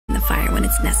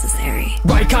it's necessary.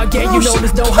 Right, KAGE, you know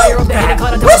there's no higher up than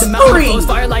cloud on top of the mountain. Flows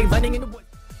fire like lightning in the woods.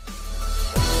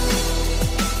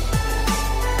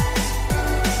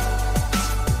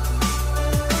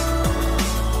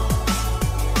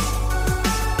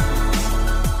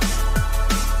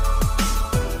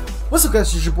 What's up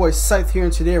guys, it's your boy Scythe here,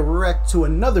 and today we're react to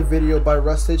another video by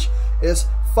Rustage. It's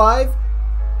 5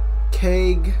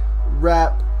 KAGE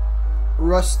rap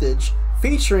Rustage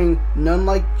featuring none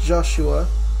like Joshua,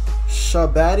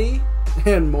 Shwabadi,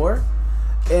 and more.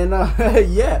 And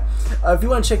yeah, if you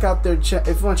want to check out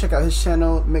his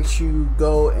channel, make sure you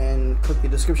go and click the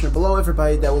description below.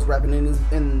 Everybody that was rapping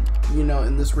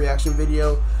in this reaction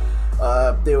video,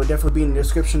 they will definitely be in the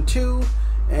description too.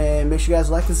 And make sure you guys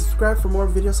like and subscribe for more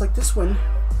videos like this one.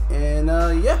 And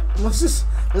yeah, let's just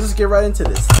get right into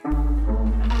this.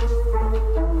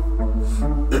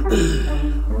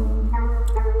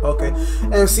 Okay,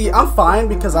 and see, I'm fine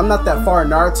because I'm not that far in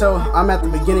Naruto. I'm at the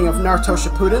beginning of Naruto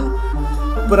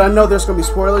Shippuden, but I know there's gonna be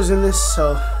spoilers in this,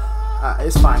 so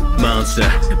it's fine. Monster,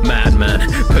 madman,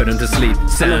 put him to sleep,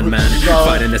 Sandman,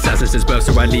 fighting assassins as both,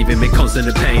 so I leave him in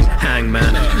constant pain.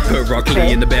 Hangman, put Rock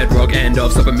Lee in the bedrock, end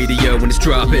off of a meteor when it's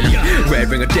dropping. Red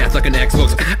ring of death like an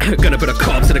Xbox, gonna put a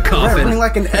corpse in a coffin. Red ring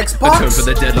like an Xbox? Atone for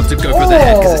the dead, love to go for the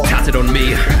head, cause it's tatted on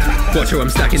me. Watch how I'm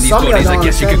stacking these bodies, I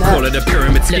guess you could call it a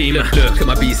pyramid scheme. Look at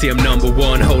my BC, I'm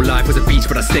 #1, whole life was a beach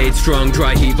but I stayed strong.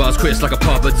 Dry heat bars crisp like a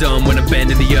papadum, when I'm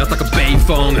bending the earth like a bay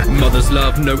thong. Mother's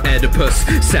love, no Oedipus,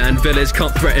 sand village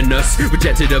can't threaten us.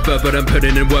 Rejected above, but I'm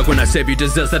putting in work when I save you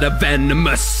desserts that are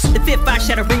venomous. The fifth eye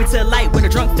shadow bring me to the light. When a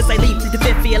drunk fist I leap, plead the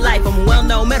fifth for your life. I'm a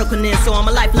well-known medical nurse, so I'm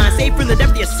a lifeline. Save from the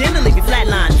depth of your sin to leave you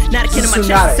flatline. Not a kid in my chest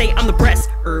to say I'm the breast.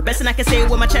 Best and I can say it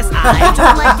with my chest. I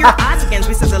don't like your eyes against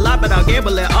me says a lot, but I'll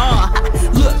gamble it all.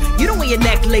 Look, you don't wear your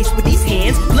neck laced with these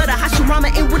hands. Blood of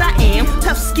Hashirama ain't what I am.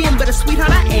 Tough skin, but a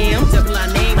sweetheart I am. Double our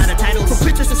names, lot of titles. From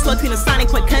princess and slut queen and Sonic,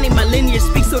 quite cunning. My lineage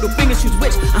speaks so the fingers choose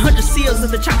which. 100 seals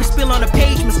of the chocolate spill on a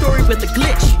page. My story with a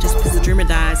glitch. Just because the dreamer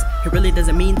dies, it really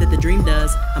doesn't mean that the dream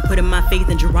does. I'm putting my faith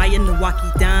in Jiraiya,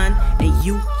 Nawaki, Don, and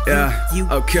you.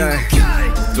 Okay.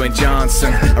 Dwayne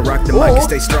Johnson, I rock the mic and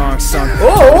stay strong, son.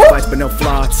 Fights but no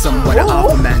flotsam. What an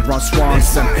alpha man, Ron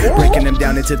Swanson. Breaking them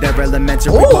down into their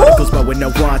elementary particles, but with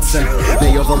no Watson.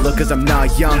 They overlook cause I'm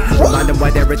not young. Remind them why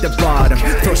they're at the bottom.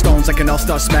 Throw stones like an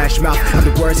all-star smash mouth. I'm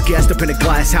the worst guest up in a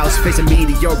glass house. Face a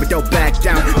meteor but don't back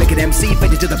down. Make an MC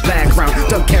fade into the background.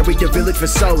 Don't carry your village for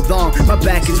so long. My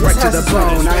back is right to the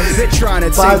bone. They're trying to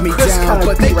take me down,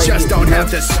 but they just don't have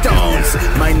the stones.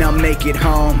 Might not make it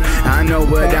home. I know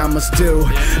what I must do.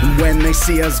 When they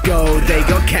see us go, they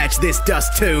gon' catch this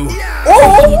dust too.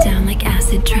 Breaking you down like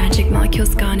acid, tragic.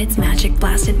 Molecules gone, it's magic.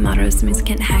 Blasted, motto smooth,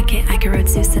 can't hack it. I can road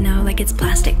Susanoo like it's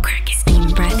plastic. Crack it. Steam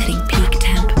breath hitting peak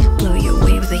temp. Blow you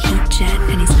away with a heat jet.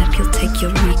 Any step you'll take,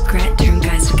 you'll regret. Turn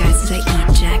guys to guys as I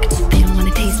eject. They don't want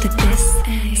a taste of this.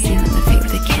 Seal in the fate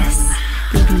with a kiss.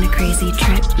 Leave them in a crazy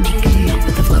trip. Make them melt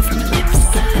with the flow from my lips.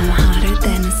 Set them hotter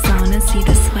than a sauna. See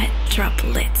the sweat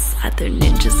droplets. Other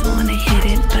ninjas wanna hit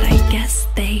it, but I guess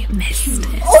they missed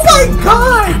it. Oh my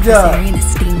god! Adversary in a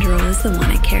steamed roll is the one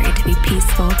I carry to be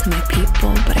peaceful to my people,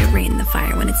 but I rain the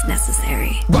fire when it's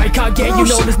necessary. Right, KAGE, you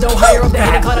know there's no higher up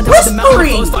than cloud on top of the mountain.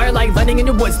 Flows fire like lightning in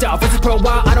the woods. Style versus pro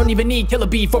wild. I don't even need killer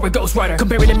bee for a ghost rider.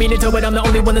 Comparing to me to but I'm the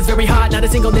only one that's very hot. Not a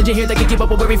single ninja here that can keep up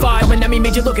with where we fight. When I mean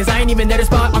made you look, cause I ain't even there to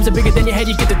spot. Arms are bigger than your head,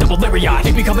 you get the double lariat.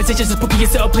 Maybe conversations just spooky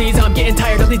yourself, please. I'm getting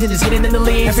tired of these ninjas hidden in the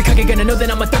leaves. Every KAGE gonna know that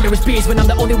I'm a thunderous beast when I'm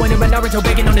the only one in my Naruto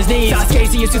begging on his knees. Sasuke,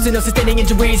 see your Tsunade sustaining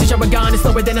injuries. Your Sharingan is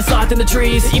slower than a sloth in the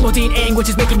trees. Emoting anguish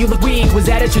is making you look weak. Was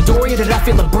that a Chidori or did I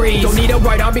feel a breeze? Don't need a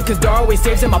right arm because Gaara always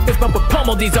saves him. My fist bump would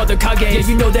pummel these other KAGEs. If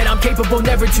you know that I'm capable,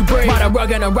 never to break. Madara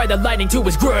gonna ride the lightning to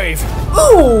his grave.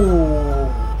 Ooh!